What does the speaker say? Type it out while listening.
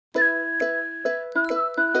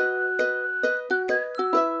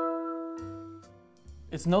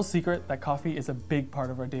It's no secret that coffee is a big part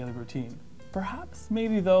of our daily routine. Perhaps,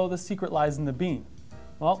 maybe though, the secret lies in the bean.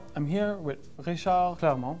 Well, I'm here with Richard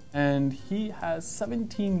Clermont, and he has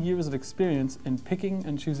 17 years of experience in picking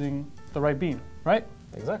and choosing the right bean, right?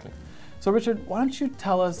 Exactly. So Richard, why don't you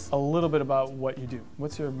tell us a little bit about what you do?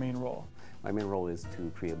 What's your main role? My main role is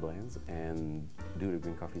to create blends and do the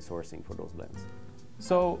green coffee sourcing for those blends.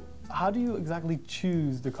 So how do you exactly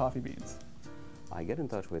choose the coffee beans? I get in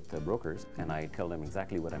touch with brokers and I tell them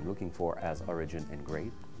exactly what I'm looking for as origin and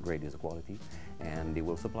grade. Grade is quality, and they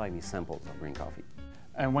will supply me samples of green coffee.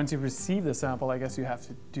 And once you've received the sample, I guess you have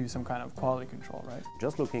to do some kind of quality control, right?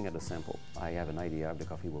 Just looking at the sample, I have an idea if the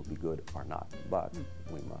coffee will be good or not, but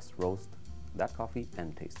we must roast that coffee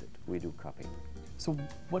and taste it. We do cupping. So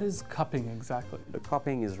what is cupping exactly? The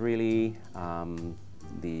cupping is really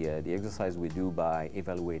the exercise we do by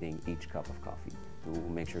evaluating each cup of coffee to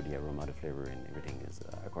make sure the aroma, the flavor, and everything is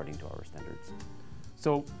according to our standards.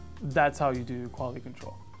 So that's how you do quality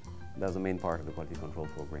control? That's the main part of the quality control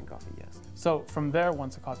for green coffee, yes. So from there,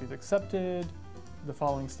 once a coffee is accepted, the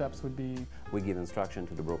following steps would be? We give instruction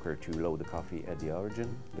to the broker to load the coffee at the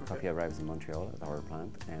origin. The coffee arrives in Montreal at our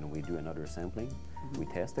plant, and we do another sampling. We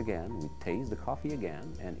test again, we taste the coffee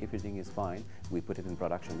again, and if everything is fine, we put it in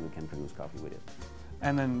production, we can produce coffee with it.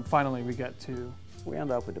 And then finally we get to? We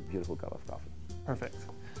end up with a beautiful cup of coffee. Perfect.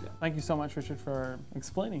 Yeah. Thank you so much, Richard, for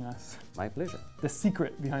explaining us. My pleasure. The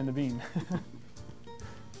secret behind the bean.